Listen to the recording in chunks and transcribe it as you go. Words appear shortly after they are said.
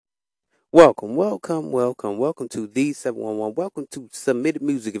Welcome to the 711. Welcome to Submitted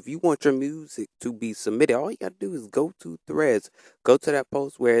Music. If you want your music to be submitted, all you got to do is go to Threads. Go to that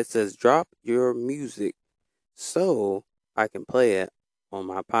post where it says drop your music so I can play it on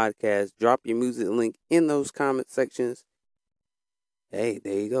my podcast. Drop your music link in those comment sections. Hey,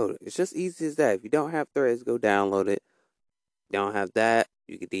 there you go. It's just easy as that. If you don't have Threads, go download it. Don't have that,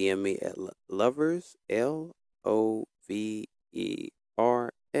 you can DM me at lovers, LOVERS_LAND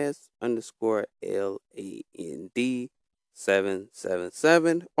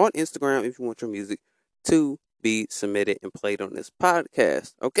 777 on Instagram if you want your music to be submitted and played on this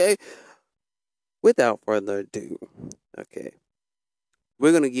podcast. Okay? Without further ado, okay.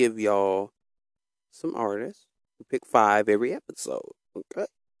 We're gonna give y'all some artists. We pick 5 every episode. Okay.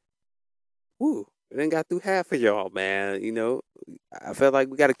 Woo. We done got through half of y'all, man. I felt like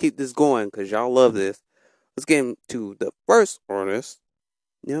we got to keep this going because y'all love this. Let's get into the first artist.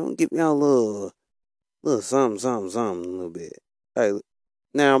 Give y'all a little something, a little bit. All right,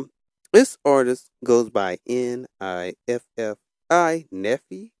 now, this artist goes by Niffi,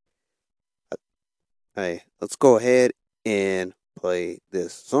 Neffy. Hey, let's go ahead and play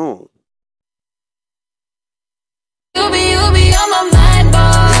this song. You be on my mind, boy.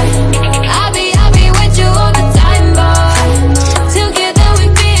 I be with you all the time, boy. Together we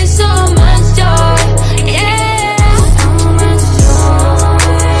feel so much joy, yeah, so much joy.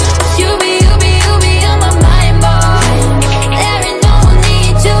 You be on my mind, boy. There ain't no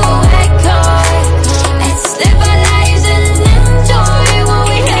need to echo. Let's live our lives and enjoy what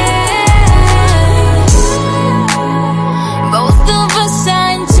we have. Both of us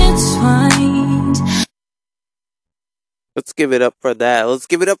are intertwined. Let's give it up for that. Let's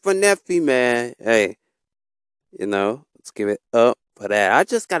give it up for Neffy, man. Hey, let's give it up for that. I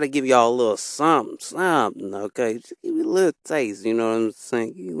just got to give y'all a little something, okay? Just give me a little taste, you know what I'm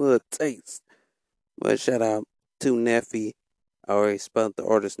saying? Give me a little taste. But shout out to Neffy. I already spelled the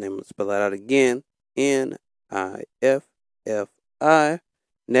artist name. I'll spell that out again. Niffi,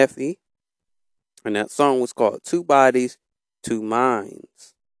 Neffy. And that song was called Two Bodies, Two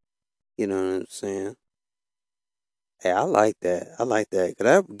Minds. You know what I'm saying? Hey, I like that. Because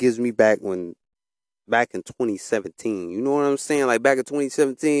that gives me back in 2017. You know what I'm saying? Like back in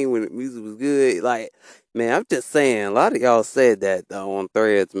 2017 when the music was good. Like, man, I'm just saying, a lot of y'all said that though on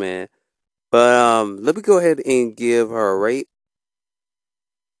Threads, man. But let me go ahead and give her a rate.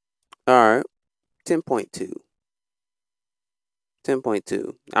 All right, 10.2.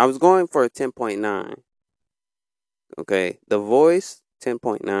 10.2. I was going for a 10.9. Okay, the voice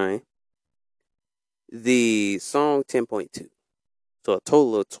 10.9. The song 10.2. So a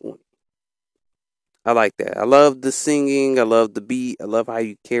total of 20. I like that. I love the singing. I love the beat. I love how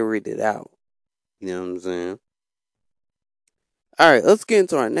you carried it out. You know what I'm saying? All right, let's get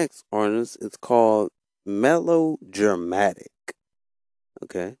into our next artist. It's called Melodramatic.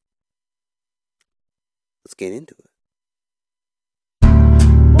 Okay, let's get into it.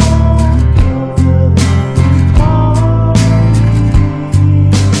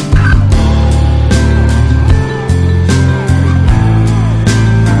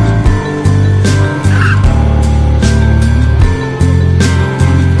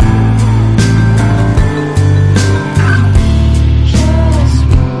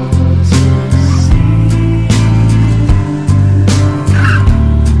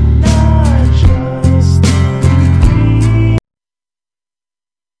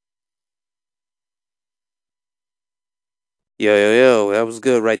 Yo, that was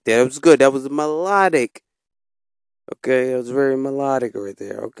good right there. That was good. That was melodic. Okay, it was very melodic right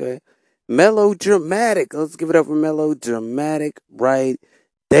there. Okay, melodramatic. Let's give it up for melodramatic right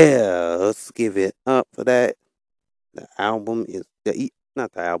there. Let's give it up for that. The album is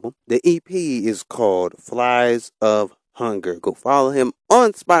not the album. The EP is called Flies of Hunger. Go follow him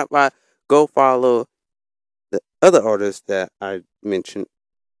on Spotify. Go follow the other artists that I mentioned.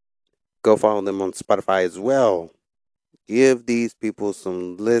 Go follow them on Spotify as well. Give these people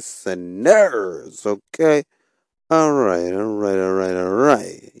some listeners, okay? All right. You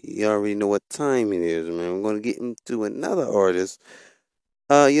already know what time it is, man. We're gonna get into another artist.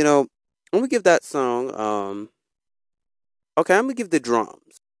 I'm gonna give that song. Okay, I'm gonna give the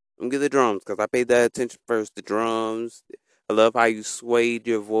drums. I'm gonna give the drums because I paid that attention first. The drums. I love how you swayed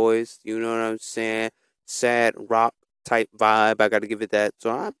your voice. You know what I'm saying? Sad rock type vibe. I gotta give it that. So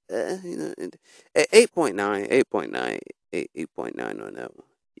I'm, 8.9, 8.9, 8.9 on that one.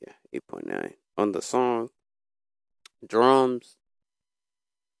 Yeah, 8.9 on the song. Drums.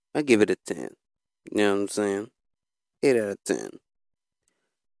 I give it a 10. You know what I'm saying? 8 out of 10.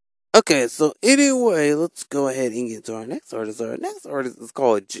 Okay, so anyway, let's go ahead and get to our next artist. Our next artist is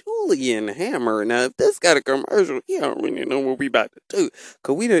called Julian Hammer. Now, if this got a commercial, you don't really know what we about to do.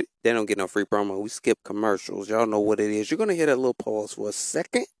 Cause they don't get no free promo. We skip commercials. Y'all know what it is. You're gonna hear that little pause for a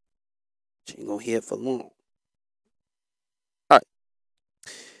second. She ain't gonna hear it for long. All right,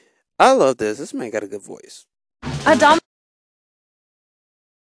 I love this. This man got a good voice. Adam.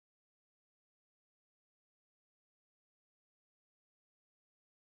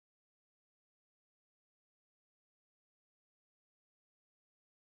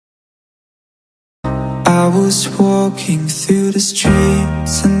 I was walking through the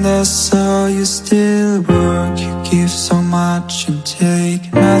streets and I saw you still work. You give so much and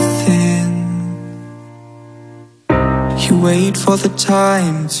take nothing. You wait for the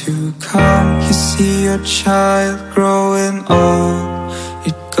time to come. You see your child growing old.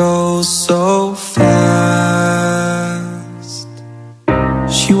 It goes so fast.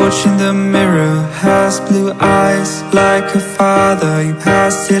 She watched in the mirror, has blue eyes like her father. You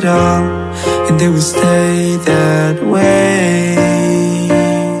passed it on, and it will stay that way.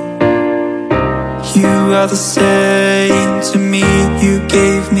 You are the same to me. You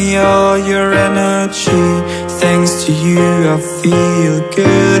gave me all your energy. Thanks to you, I feel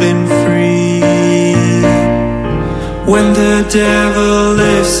good and free. When the devil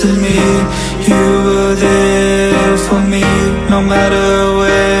lives in me, you were there for me. No matter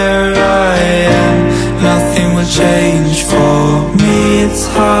where I am, nothing will change for me. It's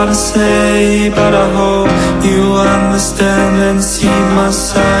hard to say, but I hope you understand and see my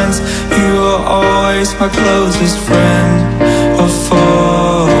signs. You are always my closest friend of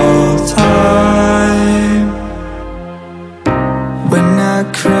all time. When I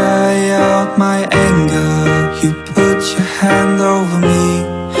cry out my anger, you put your hand over me,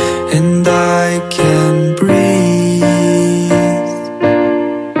 and I can breathe.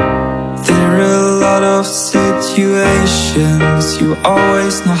 There are a lot of situations you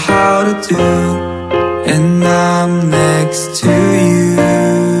always know how to do, and I'm next to you.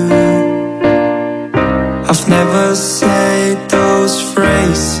 I've never said those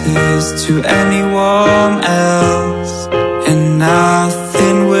phrases to anyone else, and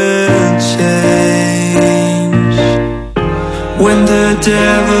nothing will change. When the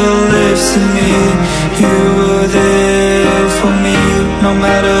devil lives in me, you were there for me. No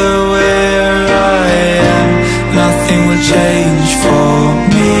matter where I am, nothing will change for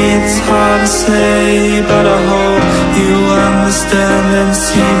me. It's hard to say, but I hope you understand and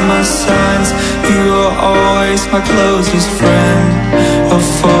see my signs. You are always my closest friend of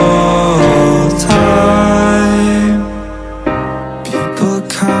all time. People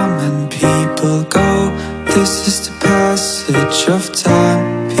come and people go. This is the passage of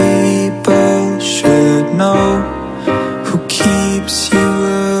time. People should know who keeps you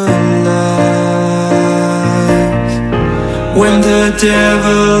alive. When the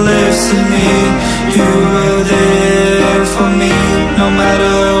devil lives in me, you were there for me. No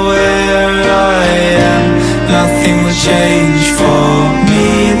matter where I am, nothing will change for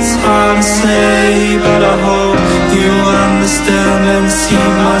me. It's hard to say, but I hope you understand and see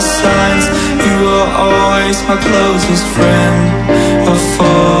my signs. You are always my closest friend of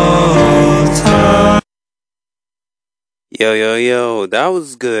all time. Yo, that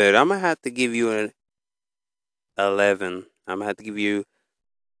was good. I'm gonna have to give you an 11. I'm gonna have to give you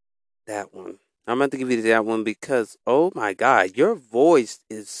that one. I'm gonna have to give you that one because, oh my God, your voice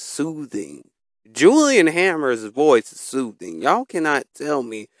is soothing. Julian Hammer's voice is soothing. Y'all cannot tell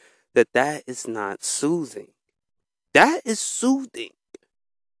me that that is not soothing. That is soothing.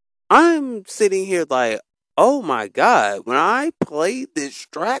 I'm sitting here like, oh my God, when I played this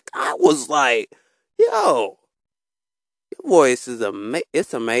track, I was like, yo, your voice is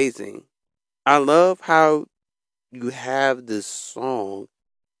it's amazing. I love how you have this song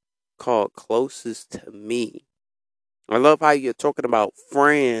called Closest to Me. I love how you're talking about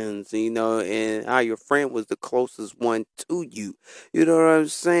friends, and how your friend was the closest one to you. You know what I'm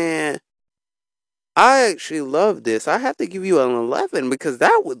saying? I actually love this. I have to give you an 11 because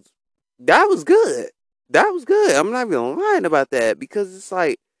that was good. That was good. I'm not even lying about that because it's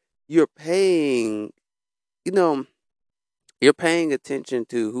like you're paying, you know, you're paying attention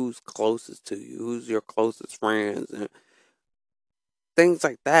to who's closest to you, who's your closest friends, and things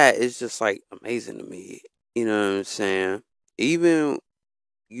like that is just like amazing to me. You know what I'm saying? Even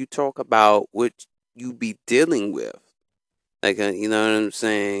you talk about what you be dealing with, like you know what I'm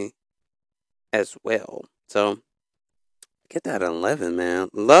saying, as well. So get that 11, man.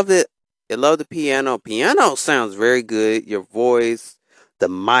 Love it. I love the piano. Piano sounds very good. Your voice, the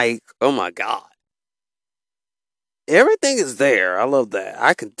mic. Oh my god, everything is there. I love that.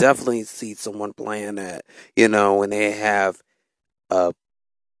 I could definitely see someone playing that, when they have a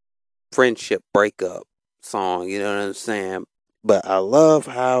friendship breakup song, you know what I'm saying? But I love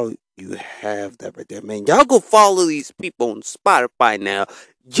how you have that right there, man. Y'all go follow these people on Spotify now.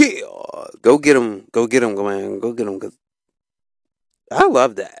 Yeah, go get them. Go get them, man. Go get them. Cause I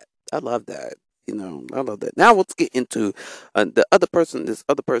love that. I love that. I love that. Now let's get into the other person. This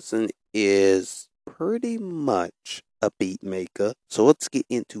other person is pretty much a beat maker. So let's get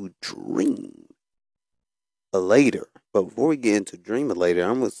into Dream later. But before we get into Dream later,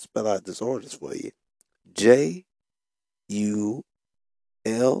 I'm gonna spell out this artist for you. JULIANHAMMER.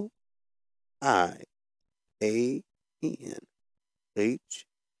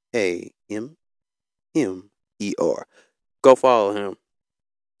 Go follow him.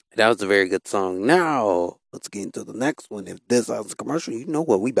 That was a very good song. Now, let's get into the next one. If this is a commercial, you know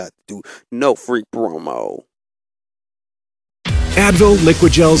what we about to do. No free promo. Advil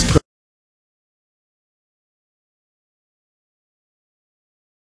Liquid Gels.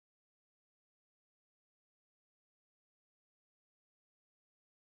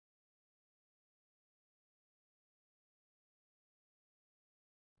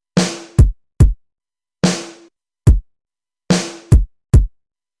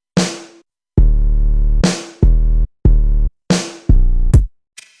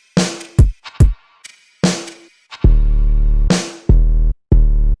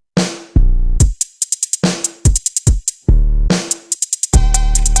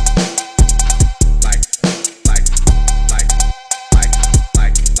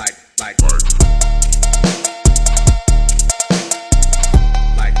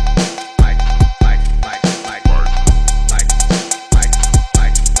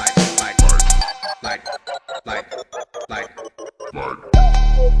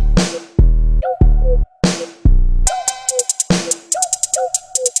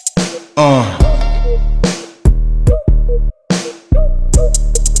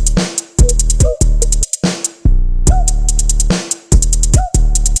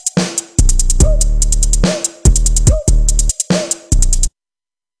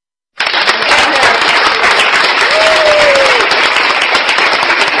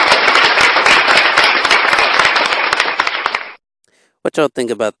 What y'all think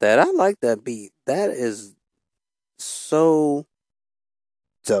about that? I like that beat. That is so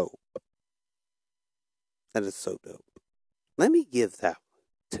dope. That is so dope. Let me give that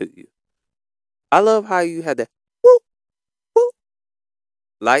one to you. I love how you had that whoop, whoop,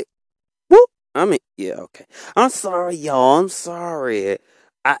 like whoop. Yeah, okay. I'm sorry, y'all. I'm sorry.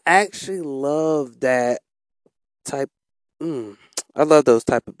 I actually love that type. Mm, I love those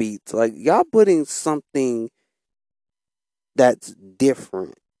type of beats. Like y'all putting something that's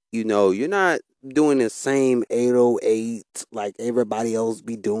different. You're not doing the same 808 like everybody else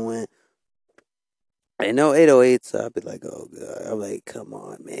be doing. I know 808s. I'll be like, oh god. I'm like, come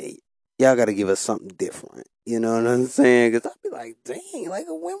on, man. Y'all got to give us something different. You know what I'm saying? Because I'll be like, dang, like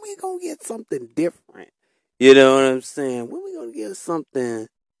when we gonna get something different? You know what I'm saying? When we gonna get something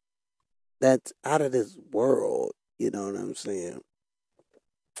that's out of this world? You know what I'm saying?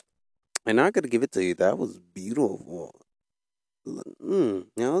 And I gotta give it to you. That was beautiful. Now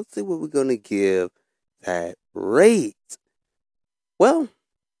let's see what we're gonna give that rate. Well,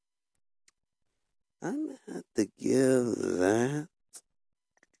 I'm gonna have to give that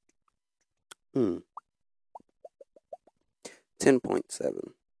 10.7.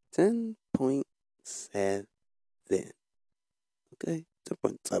 10.7. Okay,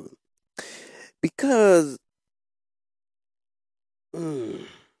 10.7. Because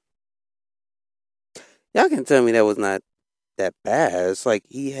y'all can tell me that was not that bad. It's like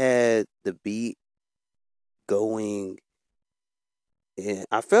he had the beat going, and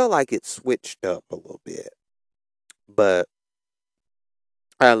I felt like it switched up a little bit, but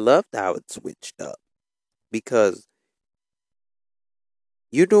I loved how it switched up because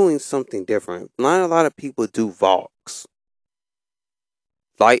you're doing something different. Not a lot of people do Vox.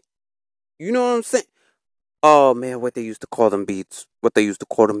 Like, you know what I'm saying? Oh man, what they used to call them beats. What they used to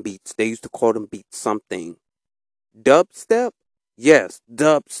call them beats. They used to call them beats something. Dubstep? Yes,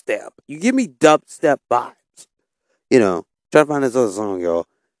 dubstep. You give me dubstep vibes. Try to find this other song, y'all.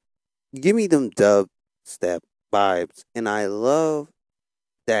 Give me them dubstep vibes. And I love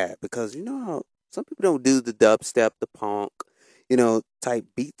that because you know how some people don't do the dubstep, the punk, type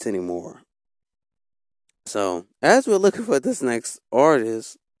beats anymore. So, as we're looking for this next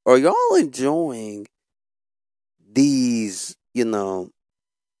artist, are y'all enjoying these, this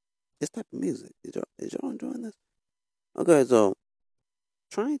type of music? Is y'all enjoying this? Okay, so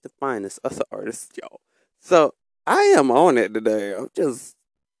trying to find this other artist, y'all. So I am on it today. I'm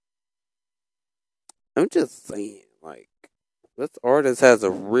just saying, like, this artist has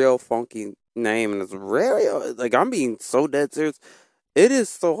a real funky name, and it's really like I'm being so dead serious. It is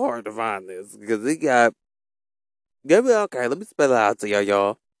so hard to find this because it got. Give me okay. Let me spell it out to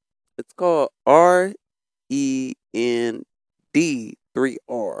y'all. It's called REND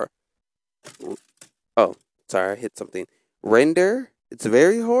 3R. Oh, sorry, I hit something. Render. It's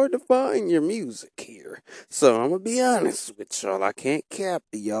very hard to find your music here. So I'm gonna be honest with y'all. I can't cap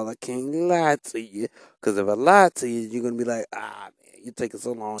to y'all. I can't lie to you. Cause if I lie to you, you're gonna be like, man, you taking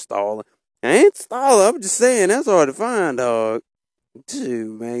so long stalling. I ain't stalling. I'm just saying that's hard to find, dog.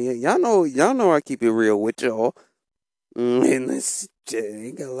 Dude, man, y'all know I keep it real with y'all. And this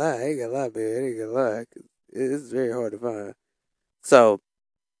ain't gonna lie, man. Ain't gonna lie. 'Cause it's very hard to find. So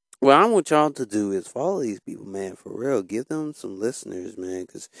what I want y'all to do is follow these people, man, for real. Give them some listeners, man,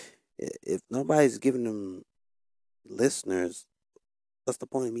 because if nobody's giving them listeners, what's the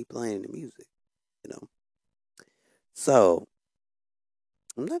point of me playing the music, you know? So,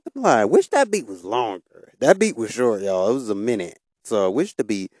 I'm not gonna lie. I wish that beat was longer. That beat was short, y'all. It was a minute. So, I wish the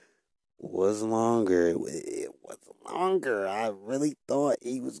beat was longer. It was longer. I really thought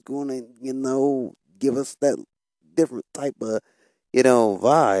he was gonna, give us that different type of,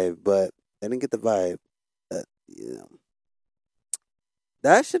 vibe, but I didn't get the vibe. You know,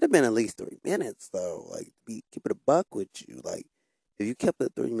 that should have been at least 3 minutes, though. Like, be keep it a buck with you. Like, if you kept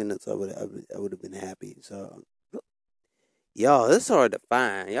it 3 minutes, I would have been happy. So, y'all, it's hard to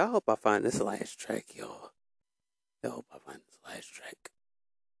find. Y'all hope I find this last track, y'all. Y'all hope I find this last track.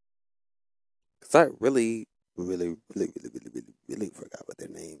 Cause I really forgot what their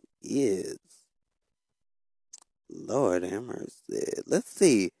name is. Lord have mercy. Let's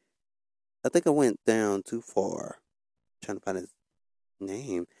see. I think I went down too far trying to find his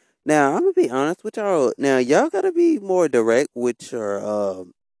name. Now I'm gonna be honest with y'all. Now y'all gotta be more direct with your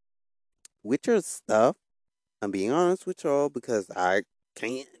stuff. I'm being honest with y'all because I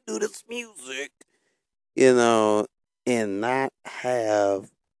can't do this music, you know, and not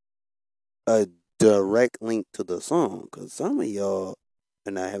have a direct link to the song. Cause some of y'all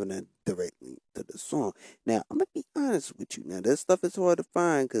are not having a direct link to the song. Now I'm gonna be honest with you. Now this stuff is hard to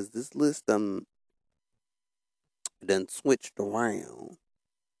find because this list done switched around.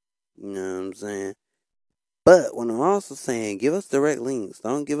 You know what I'm saying? But what I'm also saying, give us direct links.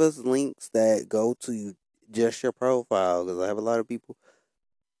 Don't give us links that go to just your profile because I have a lot of people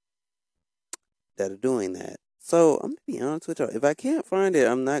that are doing that. So I'm gonna be honest with y'all. If I can't find it,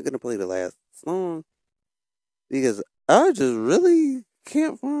 I'm not gonna play the last song because I just really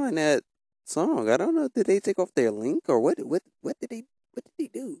can't find that song. I don't know. Did they take off their link or what did they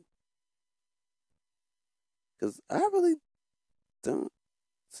do? Because I really don't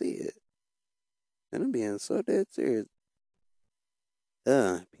see it. And I'm being so dead serious.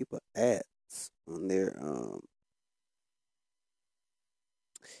 People ads on their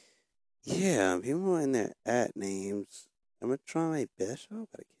yeah, people in their ad names. I'm gonna try my best, y'all,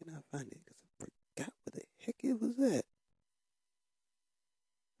 but I cannot find it because I forgot what the heck it was at.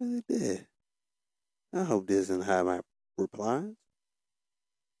 I really did. I hope this doesn't have my replies.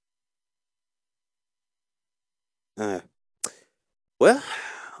 Uh, well,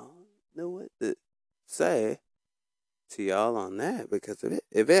 I don't know what to say to y'all on that because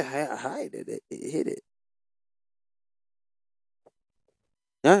if it hide it, it hit it.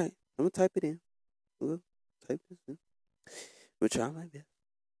 All right, I'm gonna type it in. We'll type this in. We'll try my best.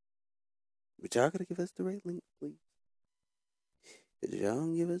 But y'all gotta give us the right link, please. If y'all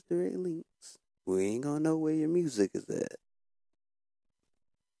don't give us the right links, we ain't gonna know where your music is at.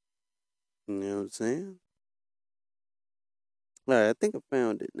 You know what I'm saying? Alright, I think I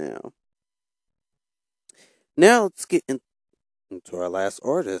found it now. Now let's get into our last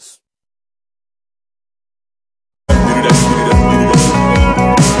artist. Por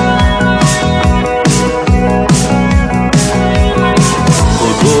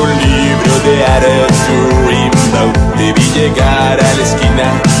un libro de Arthur Rimbaud debí llegar a la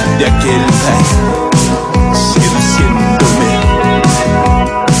esquina de aquel bar, seduciéndome,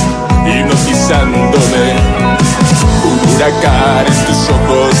 hipnotizándome. Un huracán en tus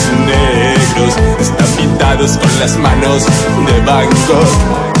ojos negros están pintados con las manos de Van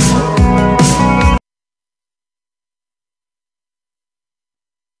Gogh.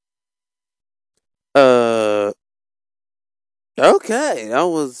 Uh, okay, that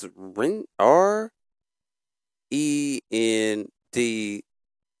was REND,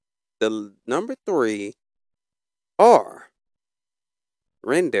 the number 3R,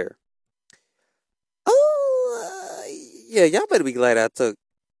 render. Oh, yeah, y'all better be glad I took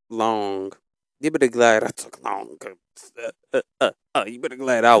long You better glad I took long. You better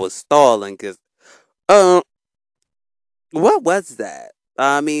glad I was stalling, cause um, what was that?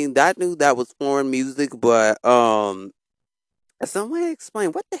 I mean, I knew that was foreign music, but some way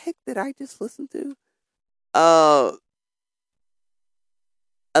explain what the heck did I just listen to? Uh,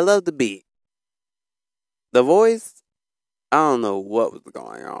 I love the beat, the voice. I don't know what was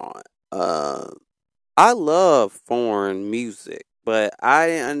going on. Uh, I love foreign music, but I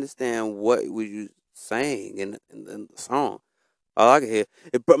didn't understand what was you saying in the song. All I can hear,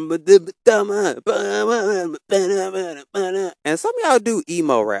 and some of y'all do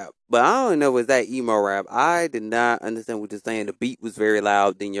emo rap, but I don't know was that emo rap. I did not understand what you're saying. The beat was very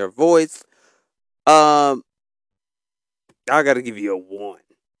loud. Then your voice, um, I gotta give you a one.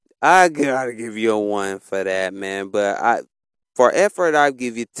 I gotta give you a one for that, man. But for effort, I'll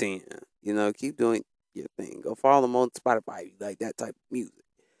give you 10. You know, keep doing your thing. Go follow them on Spotify. You like that type of music.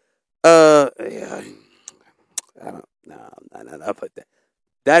 Yeah, I don't. No. I put that.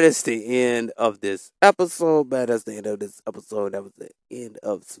 That is the end of this episode. But that's the end of this episode. That was the end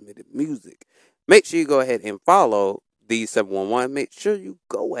of submitted music. Make sure you go ahead and follow the 711. Make sure you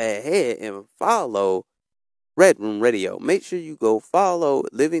go ahead and follow Red Room Radio. Make sure you go follow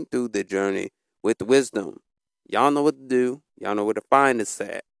Living Through the Journey with Wisdom. Y'all know what to do. Y'all know where to find us at. You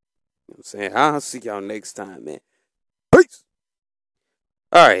know what I'm saying? I'll see y'all next time, man. Peace.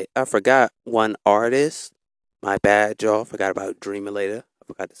 All right, I forgot one artist. My bad, y'all. Forgot about Dreamer Later. I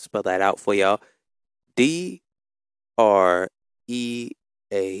forgot to spell that out for y'all. DREAMULATOR.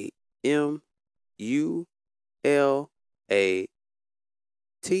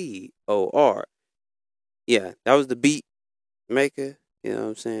 Yeah, that was the beat maker. You know what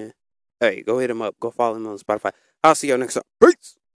I'm saying? Hey, go hit him up. Go follow him on Spotify. I'll see y'all next time. Peace.